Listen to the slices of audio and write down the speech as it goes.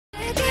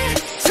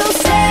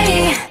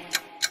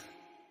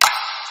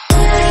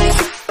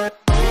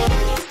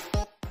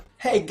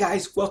Hey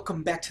guys,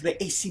 welcome back to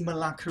the AC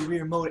Milan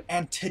career mode,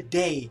 and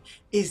today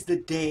is the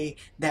day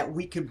that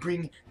we can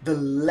bring the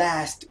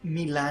last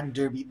Milan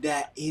derby.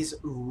 That is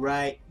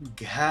right,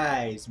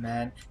 guys,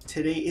 man.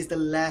 Today is the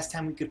last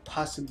time we could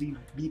possibly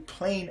be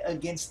playing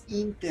against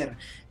Inter.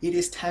 It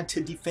is time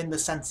to defend the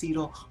San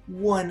Siro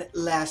one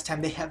last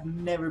time. They have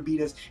never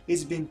beat us.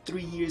 It's been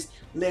 3 years.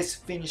 Let's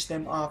finish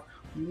them off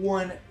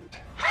one.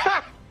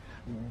 Ha!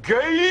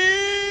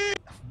 Gay!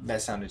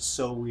 That sounded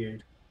so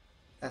weird.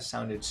 That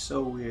sounded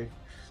so weird.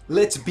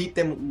 Let's beat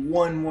them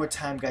one more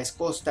time, guys.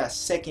 Costa,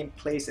 second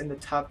place in the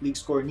top league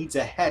scorer, needs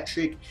a hat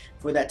trick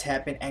for that to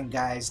happen. And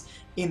guys,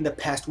 in the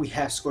past we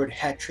have scored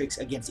hat tricks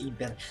against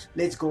Inter.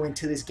 Let's go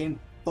into this game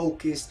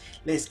focused.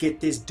 Let's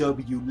get this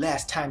W.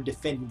 Last time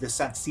defending the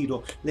San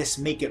Siro. Let's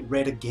make it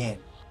red again.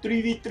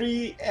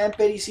 3v3, and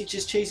Perisic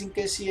is chasing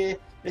Kessie.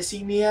 Let's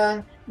see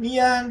Niang.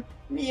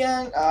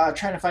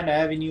 Trying to find an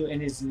avenue,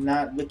 and it's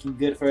not looking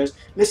good for us.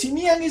 Let's see,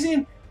 Niang is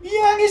in.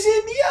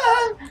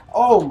 Niang!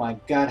 Oh my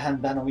god,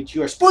 Handanovic,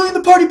 you are spoiling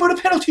the party, but a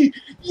penalty!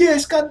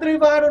 Yes,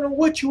 Candreva, I don't know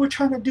what you were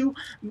trying to do,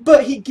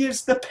 but he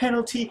gives the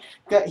penalty.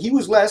 He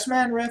was last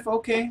man, ref,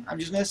 okay, I'm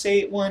just going to say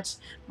it once,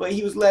 but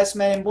he was last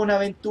man in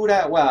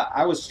Bonaventura. Well,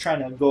 I was trying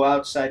to go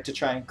outside to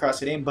try and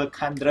cross it in, but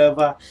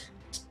Candreva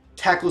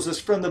tackles us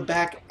from the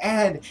back,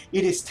 and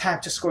it is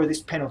time to score this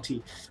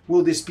penalty.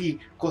 Will this be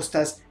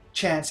Costa's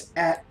chance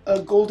at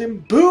a golden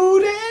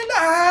boot? And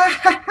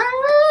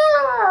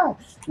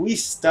we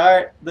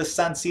start the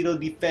San Siro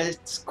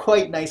defense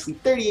quite nicely.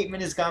 38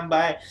 minutes gone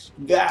by.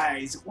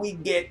 Guys, we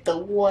get the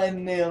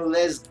 1-0.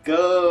 Let's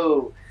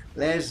go.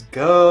 Let's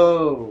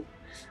go.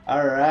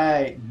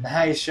 Alright.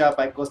 Nice shot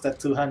by Costa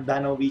to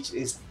Handanovic.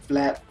 Is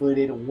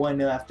flat-footed.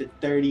 1-0 after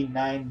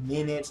 39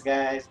 minutes,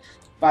 guys.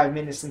 5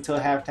 minutes until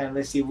halftime.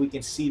 Let's see if we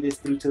can see this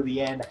through to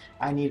the end.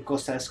 I need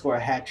Costa to score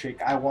a hat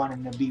trick. I want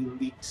him to be the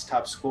league's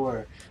top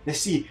scorer. Let's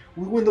see.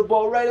 We win the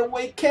ball right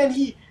away. Can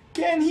he?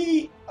 Can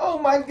he? Oh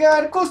my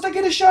god. Costa,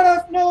 get a shot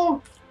off.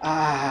 No.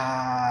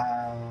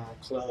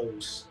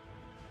 Close.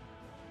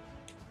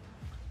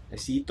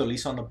 Let's see.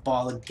 Tolisso on the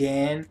ball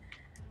again.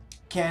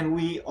 Can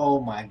we? Oh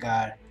my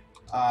god.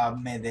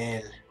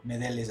 Medel.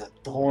 Medel is a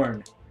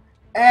thorn.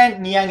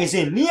 And Niang is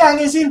in. Niang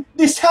is in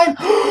this time.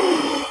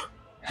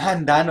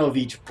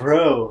 Handanovic,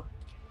 bro.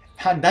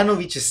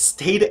 Handanovic just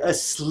stayed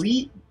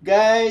asleep,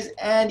 guys,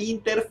 and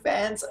Inter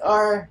fans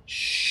are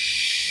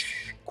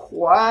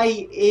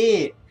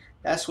quiet.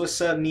 That's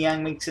what's up.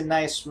 Niang makes a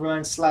nice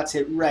run, slots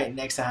it right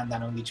next to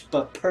Handanovic,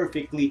 but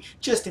perfectly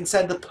just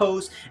inside the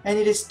post, and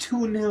it is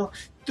 2-0.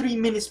 3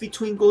 minutes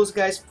between goals,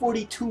 guys.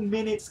 42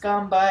 minutes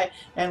gone by,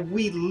 and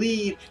we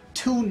lead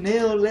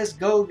 2-0. Let's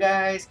go,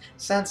 guys.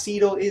 San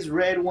Siro is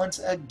red once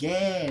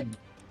again.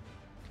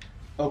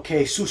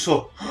 Okay,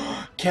 Suso,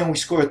 can we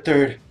score a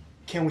third?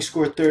 Can we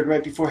score a third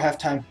right before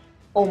halftime?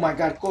 Oh my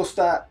god,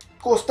 Costa,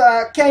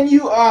 can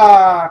you?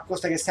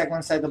 Costa gets tackled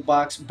inside the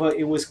box, but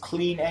it was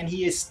clean, and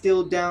he is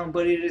still down,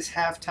 but it is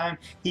halftime.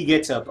 He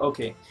gets up,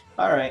 okay,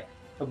 alright,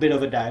 a bit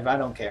of a dive, I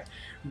don't care.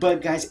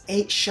 But guys,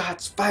 8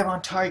 shots, 5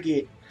 on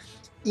target.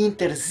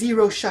 Inter,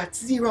 0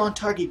 shots, 0 on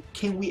target.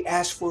 Can we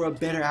ask for a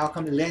better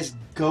outcome? Let's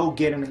go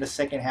get him in the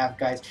second half,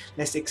 guys.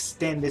 Let's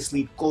extend this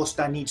lead.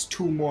 Costa needs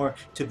 2 more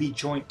to be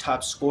joint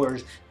top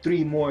scorers,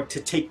 3 more to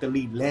take the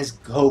lead. Let's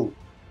go.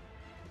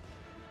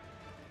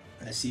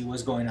 Let's see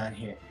what's going on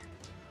here.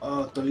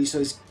 Oh, Tolisso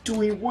is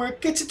doing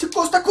work. Gets it to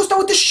Costa. Costa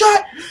with the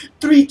shot.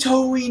 3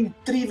 towing,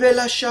 3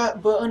 vela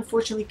shot, but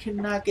unfortunately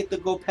cannot get the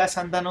goal past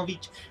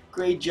Handanovic.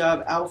 Great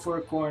job. Out for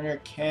a corner.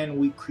 Can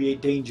we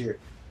create danger?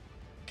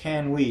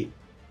 Can we?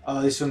 Oh,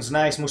 this one's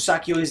nice.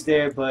 Musacchio is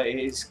there, but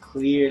it's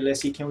clear.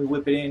 Let's see, can we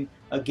whip it in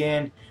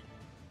again?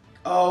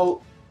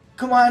 Oh,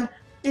 come on.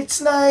 It's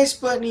nice,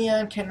 but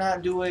Niang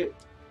cannot do it.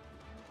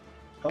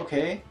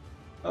 Okay.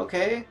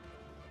 Okay.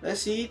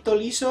 Let's see.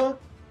 Tolisso.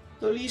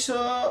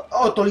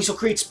 Oh, Tolisso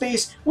creates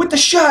space with the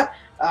shot.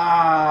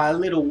 A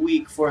little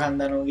weak for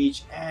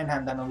Handanovic, and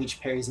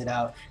Handanovic parries it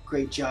out.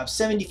 Great job.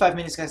 75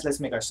 minutes, guys. Let's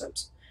make our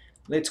subs.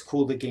 Let's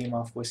cool the game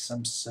off with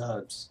some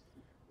subs.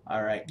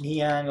 Alright,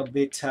 Niang a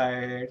bit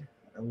tired.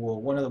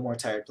 Well, one of the more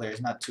tired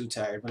players, not too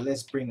tired, but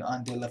let's bring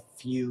on De La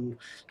Few.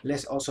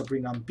 Let's also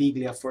bring on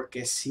Biglia for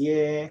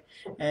Kessie,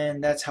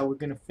 and that's how we're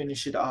gonna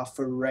finish it off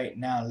for right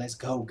now. Let's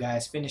go,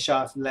 guys. Finish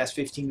off the last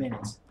 15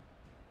 minutes.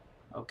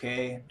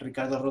 Okay,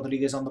 Ricardo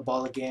Rodriguez on the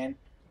ball again.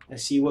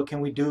 Let's see, what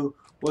can we do?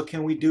 What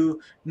can we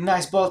do?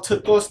 Nice ball to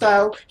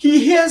Costa.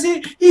 He has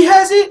it. He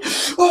has it.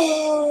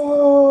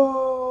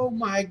 Oh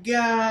my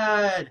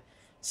God!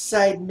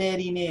 Side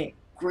netting it.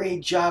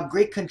 Great job,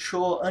 great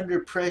control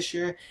under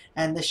pressure,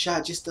 and the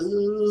shot just a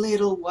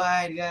little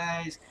wide,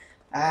 guys.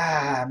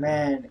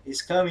 Man,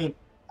 it's coming.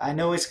 I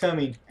know it's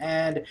coming,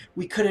 and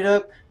we cut it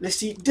up. Let's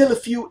see, De La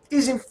Few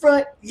is in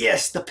front.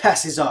 Yes, the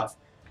pass is off.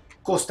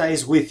 Costa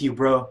is with you,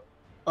 bro.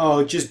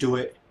 Oh, just do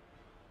it.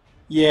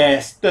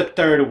 Yes, the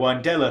third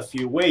one. De La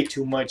Few, way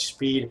too much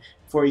speed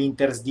for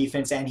Inter's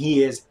defense, and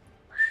he is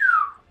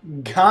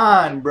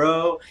gone,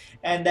 bro.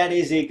 And that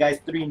is it, guys.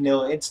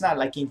 3-0. It's not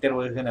like Inter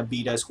was going to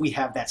beat us. We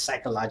have that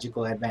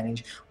psychological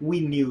advantage.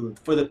 We knew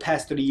for the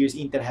past 30 years,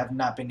 Inter have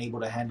not been able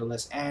to handle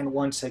us. And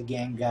once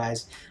again,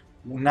 guys,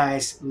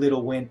 nice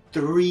little win.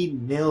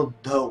 3-0,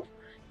 though.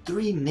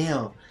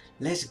 3-0.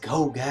 Let's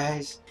go,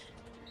 guys.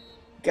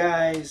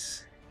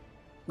 Guys,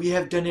 we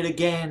have done it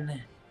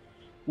again.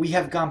 We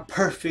have gone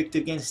perfect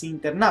against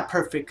Inter. Not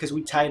perfect because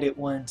we tied it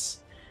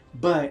once,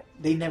 but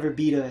they never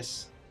beat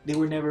us. They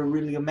were never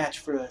really a match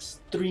for us.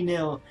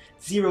 3-0,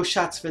 0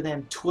 shots for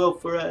them,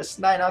 12 for us,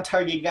 9 on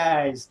target,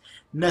 guys.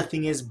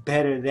 Nothing is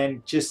better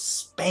than just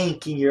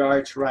spanking your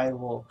arch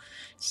rival.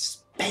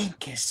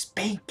 Spank it,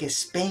 spank it,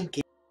 spank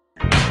it.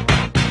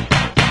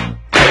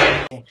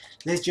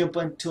 Let's jump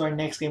on to our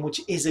next game,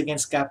 which is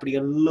against Capri,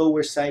 a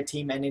lower side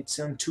team, and it's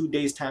in 2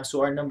 days' time,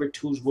 so our number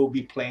 2s will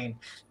be playing.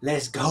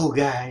 Let's go,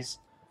 guys.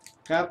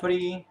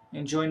 Capri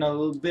enjoying a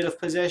little bit of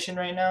possession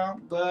right now,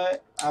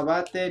 but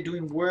Abate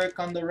doing work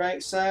on the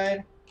right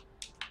side.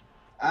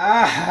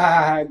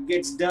 Ah,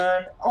 gets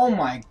done. Oh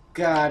my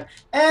god.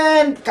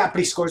 And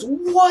Capri scores.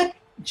 What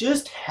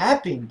just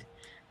happened?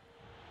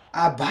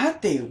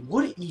 Abate,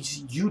 what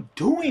is you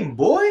doing,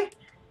 boy?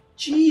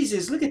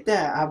 Jesus, look at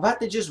that.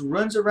 Abate just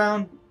runs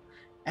around,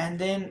 and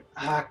then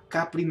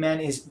Capri man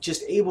is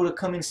just able to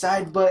come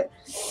inside, but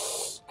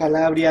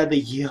Calabria, the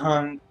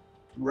young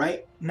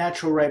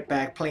natural right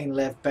back, playing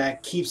left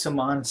back, keeps him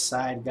on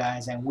side,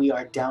 guys, and we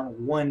are down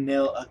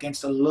 1-0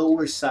 against a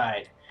lower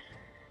side.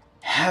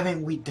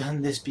 Haven't we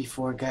done this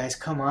before, guys?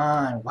 Come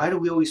on. Why do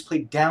we always play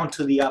down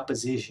to the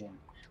opposition?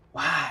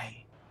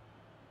 Why?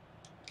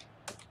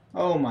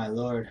 Oh my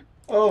lord.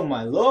 Oh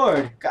my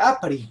lord.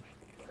 Capri.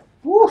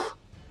 Woo.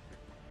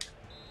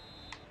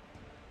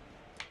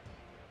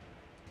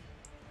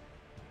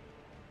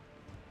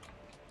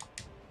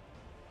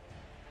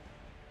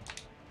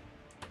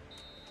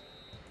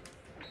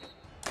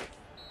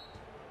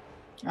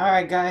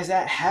 Alright, guys,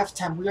 at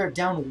halftime we are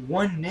down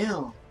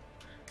 1-0.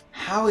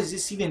 How is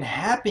this even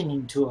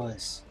happening to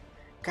us?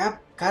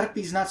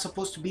 Carpi's not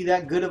supposed to be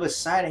that good of a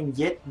side, and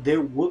yet they're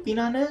whooping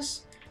on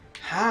us?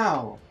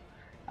 How?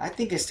 I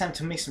think it's time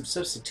to make some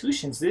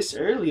substitutions this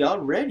early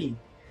already.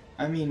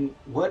 I mean,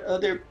 what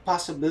other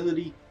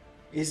possibility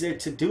is there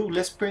to do?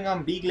 Let's bring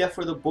on Biglia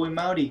for the boy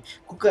Mauri.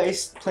 Kuka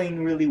is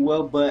playing really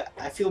well, but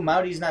I feel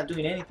Mauri's not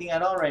doing anything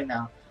at all right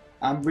now.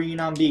 I'm bringing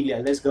on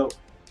Biglia. Let's go.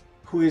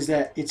 Who is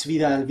that? It's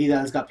Vidal.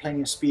 Vidal's got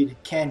plenty of speed.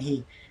 Can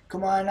he?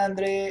 Come on,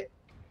 Andre.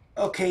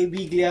 Okay,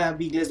 Biglia.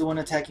 Biglia's the one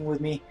attacking with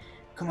me.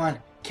 Come on.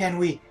 Can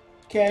we?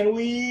 Can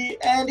we?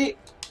 And it.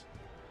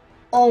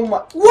 Oh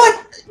my.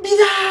 What?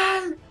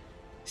 Vidal!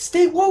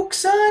 Stay woke,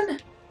 son.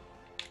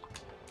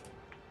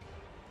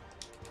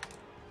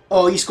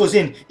 Oh, Isco's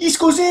in.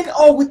 Isco's in.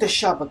 Oh, with the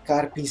shot, but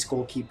Carpi's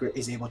goalkeeper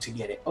is able to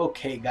get it.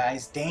 Okay,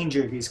 guys.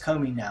 Danger is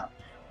coming now.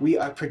 We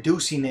are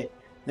producing it.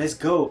 Let's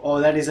go.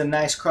 Oh, that is a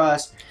nice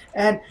cross.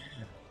 And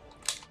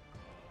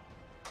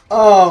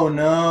oh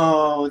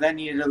no, that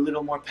needed a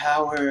little more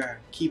power.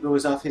 Keeper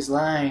was off his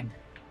line.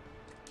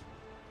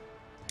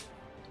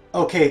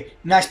 Okay,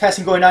 nice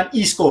passing going on.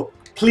 Isco,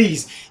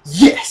 please.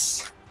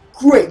 Yes!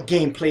 Great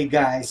gameplay,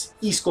 guys.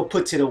 Isco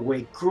puts it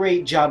away.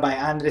 Great job by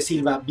Andre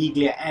Silva,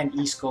 Biglia, and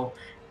Isco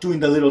doing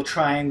the little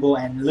triangle.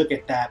 And look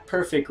at that.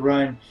 Perfect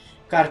run.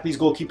 Carpi's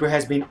goalkeeper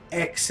has been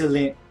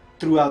excellent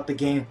throughout the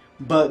game.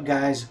 But,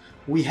 guys,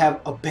 we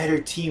have a better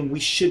team. We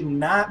should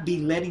not be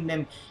letting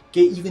them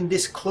get even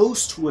this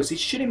close to us. It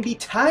shouldn't be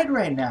tied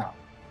right now.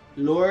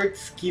 Lord,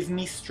 give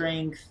me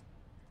strength.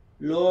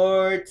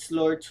 Lord.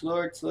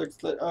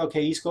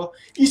 Okay, Isco.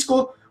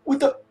 Isco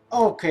with the...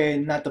 Okay,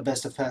 not the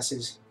best of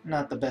passes.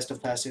 Not the best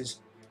of passes.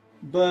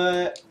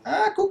 But,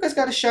 Kuka's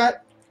got a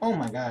shot. Oh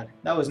my god.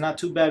 That was not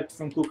too bad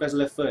from Kuka's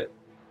left foot.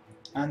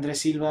 Andre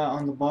Silva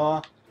on the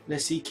ball.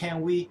 Let's see,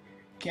 can we?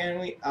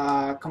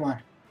 Come on.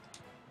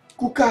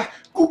 Kuka!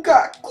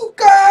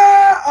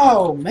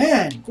 Oh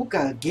man,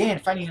 Kuka again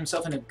finding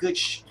himself in a good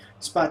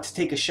spot to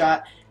take a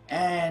shot,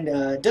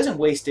 and doesn't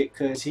waste it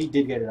because he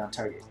did get it on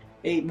target.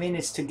 8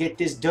 minutes to get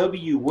this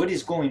W. What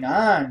is going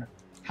on?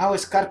 How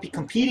is Carpi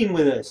competing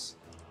with us?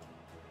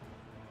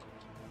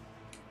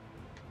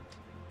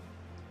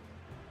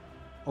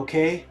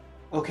 Okay.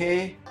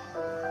 Okay.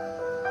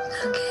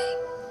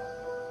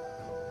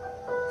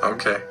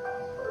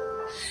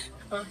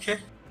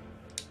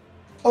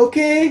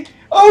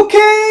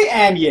 Okay,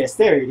 and yes,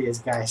 there it is,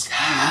 guys.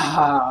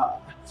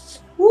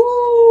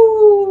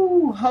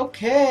 Woo!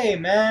 Okay,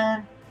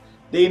 man.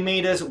 They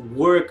made us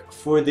work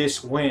for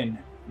this win.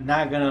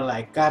 Not gonna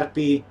lie,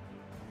 Carpi,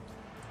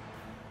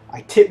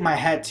 I tip my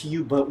hat to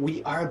you, but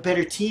we are a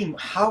better team.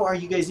 How are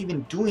you guys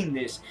even doing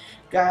this?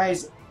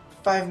 Guys,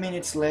 5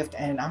 minutes left,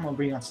 and I'm gonna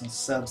bring on some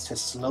subs to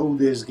slow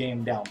this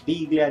game down.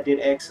 Biglia did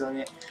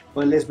excellent,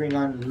 but let's bring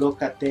on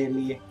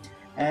Locatelli.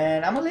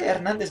 And I'm going to let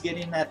Hernandez get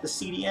in at the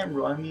CDM,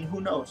 bro. I mean, who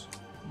knows?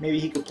 Maybe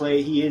he could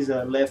play. He is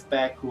a left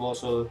back who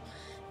also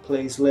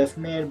plays left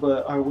mid,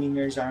 but our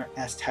wingers aren't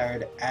as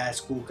tired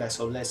as Kuka,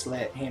 so let's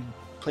let him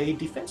play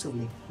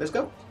defensively. Let's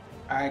go.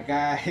 Alright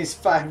guys,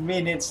 5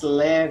 minutes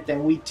left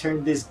and we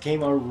turned this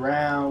game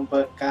around,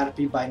 but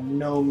Garpi by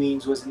no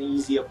means was an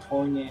easy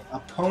opponent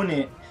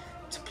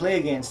to play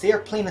against. They are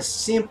playing a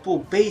simple,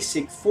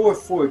 basic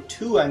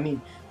 4-4-2. I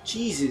mean,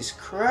 Jesus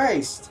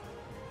Christ.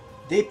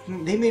 They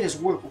made us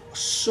work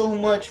so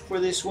much for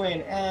this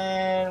win.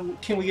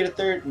 And can we get a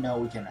third? No,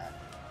 we cannot.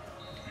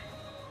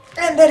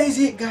 And that is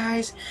it,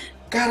 guys.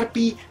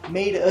 Garpi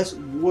made us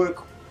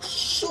work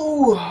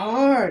so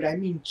hard. I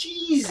mean,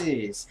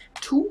 Jesus.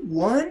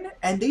 2-1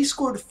 and they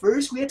scored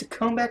first. We had to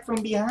come back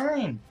from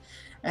behind.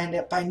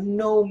 And by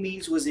no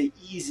means was it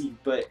easy,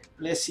 but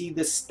let's see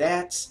the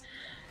stats.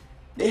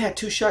 They had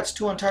 2 shots,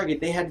 2 on target.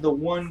 They had the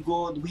 1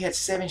 goal. We had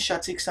 7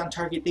 shots, 6 on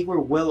target. They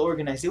were well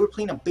organized. They were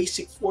playing a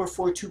basic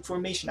 4-4-2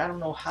 formation. I don't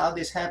know how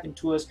this happened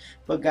to us,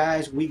 but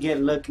guys, we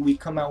get lucky. We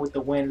come out with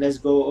the win. Let's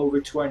go over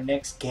to our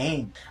next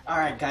game.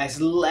 Alright guys,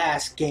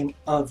 last game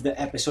of the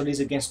episode is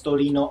against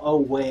Torino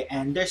away,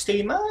 and their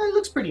stadium it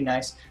looks pretty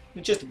nice.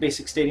 It's just a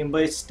basic stadium,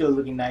 but it's still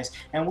looking nice.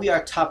 And we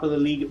are top of the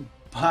league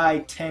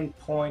by 10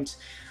 points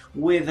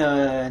with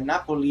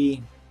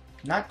Napoli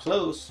not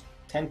close.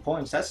 10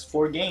 points. That's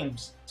 4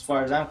 games as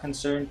far as I'm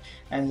concerned.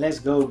 And let's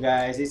go,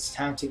 guys. It's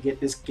time to get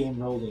this game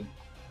rolling.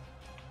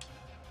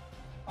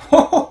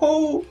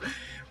 Oh,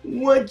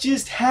 what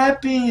just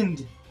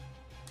happened?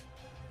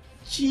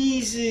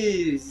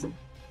 Jesus.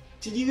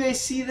 Did you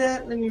guys see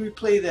that? Let me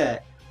replay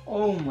that.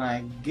 Oh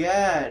my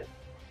God.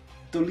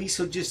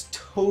 Tolisso just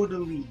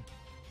totally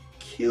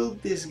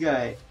killed this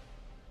guy.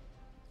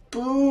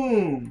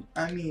 Boom.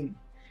 I mean,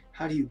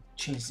 how do you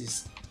change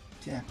this?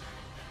 Damn.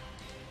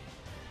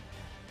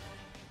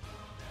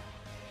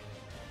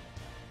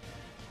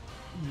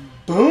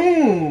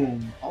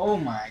 Boom! Oh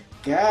my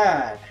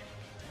God!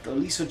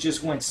 Tolisso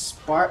just went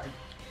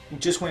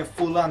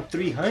full on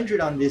 300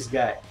 on this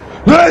guy.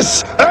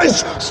 This is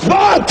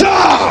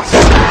Sparta!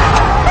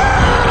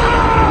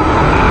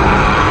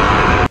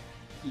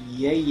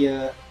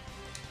 Yeah.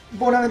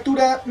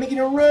 Bonaventura making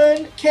a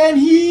run. Can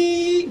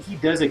he? He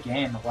does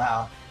again.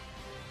 Wow.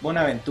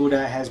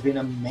 Bonaventura has been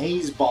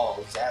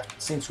amazeballs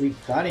since we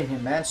got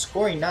him, man.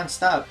 Scoring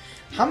non-stop.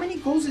 How many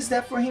goals is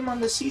that for him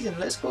on the season?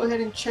 Let's go ahead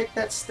and check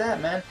that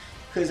stat, man.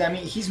 Because, I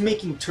mean, he's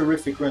making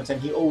terrific runs,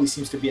 and he always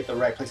seems to be at the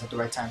right place at the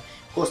right time.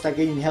 Costa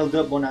getting held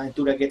up.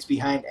 Bonaventura gets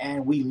behind,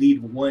 and we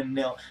lead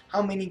 1-0.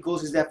 How many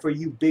goals is that for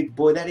you, big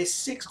boy? That is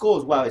 6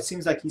 goals. Wow, it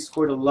seems like he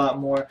scored a lot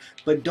more,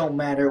 but don't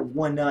matter.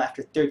 1-0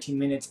 after 13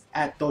 minutes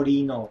at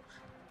Torino.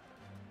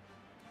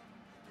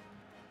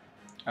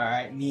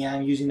 Alright,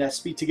 Niang using that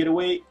speed to get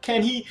away.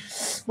 Can he?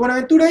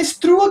 Bonaventura is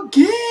through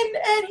again,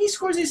 and he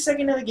scores his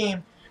second of the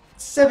game.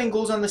 7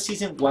 goals on the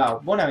season.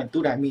 Wow,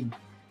 Bonaventura, I mean,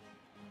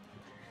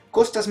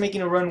 Costa's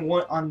making a run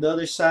on the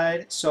other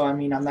side, so I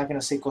mean, I'm not going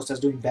to say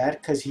Costa's doing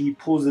bad because he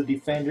pulls the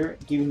defender,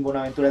 giving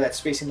Bonaventura that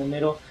space in the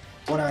middle.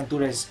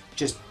 Bonaventura is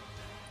just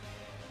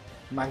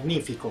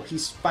magnifico.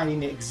 He's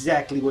finding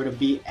exactly where to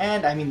be,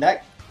 and I mean,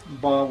 that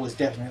ball was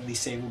definitely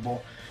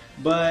savable.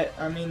 But,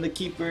 I mean, the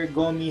keeper,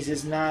 Gomes,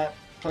 is not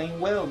playing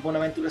well.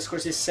 Bonaventura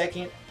scores his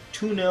second,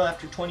 2-0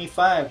 after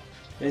 25.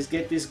 Let's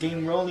get this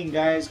game rolling,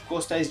 guys.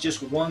 Costa is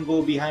just 1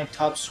 goal behind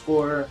top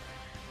scorer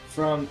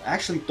from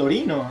actually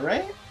Torino,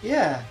 right?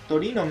 Yeah,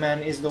 Torino,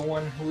 man, is the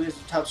one who is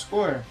the top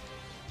scorer.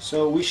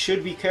 So we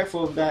should be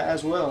careful of that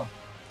as well.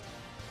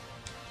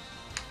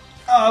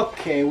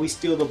 Okay, we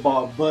steal the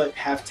ball, but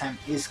halftime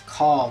is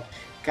called.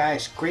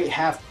 Guys, great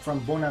half from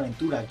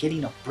Bonaventura,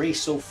 getting a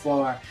brace so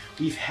far.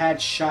 We've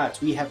had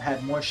shots. We have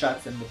had more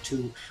shots than the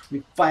 2.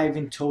 We've 5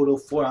 in total,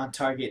 4 on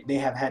target. They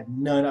have had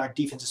none. Our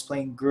defense is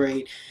playing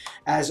great.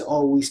 As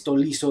always,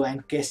 Tolisso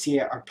and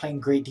Kessier are playing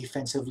great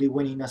defensively,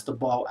 winning us the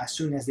ball as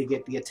soon as they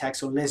get the attack.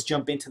 So let's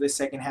jump into the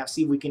second half,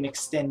 see if we can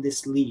extend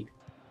this lead.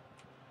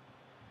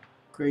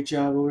 Great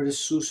job over to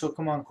Suso.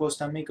 Come on,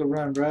 Costa, make a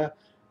run, bruh.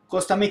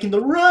 Costa making the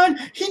run.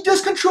 He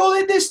does control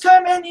it this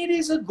time, and it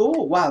is a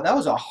goal. Wow, that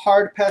was a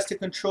hard pass to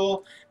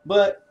control,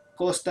 but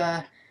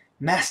Costa,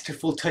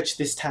 masterful touch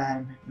this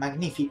time.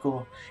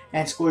 Magnifico.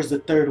 And scores the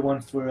 3rd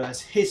one for us.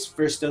 His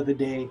first of the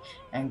day.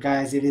 And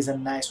guys, it is a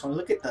nice one.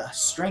 Look at the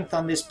strength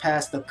on this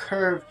pass. The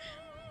curve.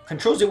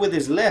 Controls it with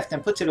his left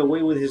and puts it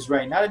away with his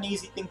right. Not an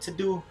easy thing to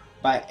do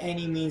by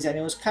any means. And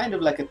it was kind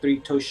of like a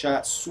 3-toe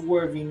shot,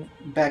 swerving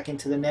back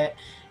into the net.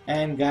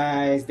 And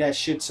guys, that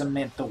should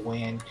cement the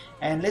win.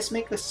 And let's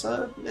make a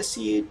sub. Let's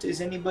see it.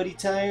 Is anybody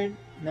tired?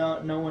 No,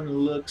 no one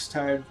looks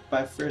tired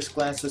by first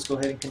glance. Let's go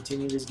ahead and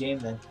continue this game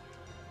then.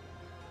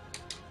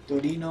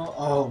 Torino,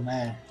 oh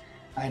man.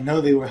 I know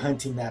they were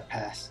hunting that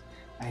pass.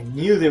 I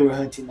knew they were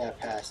hunting that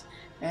pass.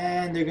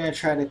 And they're going to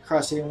try to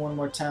cross it in one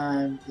more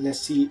time. Let's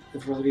see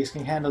if Rodriguez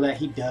can handle that.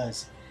 He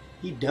does.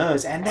 He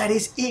does, and that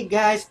is it,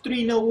 guys.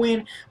 3-0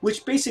 win,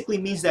 which basically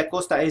means that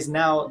Costa is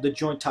now the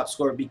joint top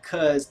scorer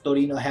because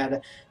Torino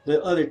had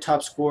the other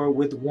top scorer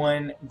with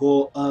 1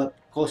 goal up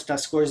Costa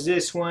scores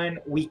this one.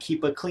 We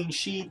keep a clean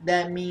sheet.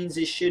 That means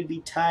it should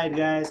be tied,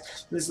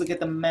 guys. Let's look at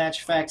the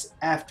match facts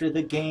after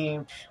the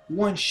game.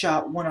 1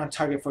 shot, 1 on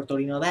target for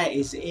Torino. That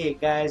is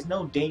it, guys.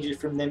 No danger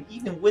from them,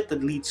 even with the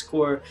lead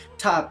scorer,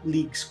 top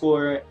league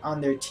scorer on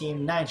their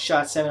team. 9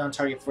 shots, 7 on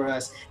target for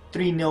us.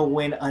 3-0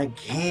 win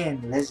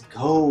again. Let's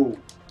go.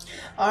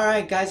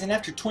 Alright guys, and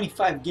after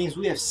 25 games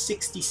we have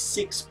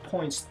 66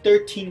 points,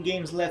 13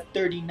 games left,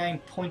 39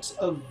 points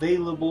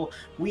available.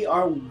 We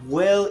are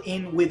well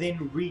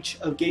within reach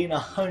of getting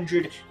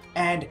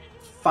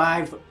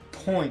 105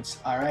 points.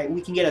 Alright,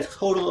 we can get a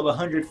total of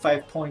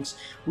 105 points.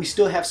 We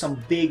still have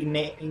some big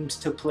names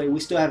to play.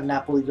 We still have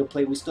Napoli to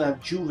play. We still have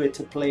Juve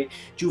to play.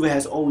 Juve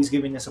has always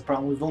given us a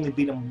problem. We've only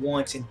beat them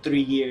once in 3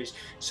 years.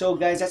 So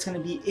guys, that's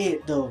going to be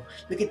it though.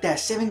 Look at that,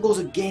 7 goals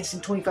against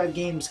in 25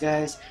 games,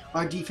 guys.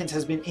 Our defense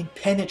has been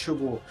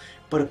impenetrable.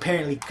 But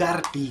apparently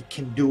Carpi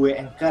can do it,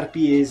 and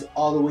Carpi is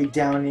all the way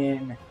down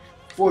in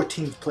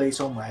 14th place.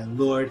 Oh my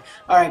lord.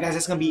 Alright guys,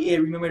 that's gonna be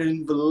it. Remember to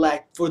leave a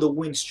like for the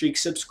win streak,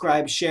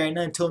 subscribe, share, and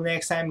until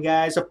next time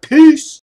guys, peace.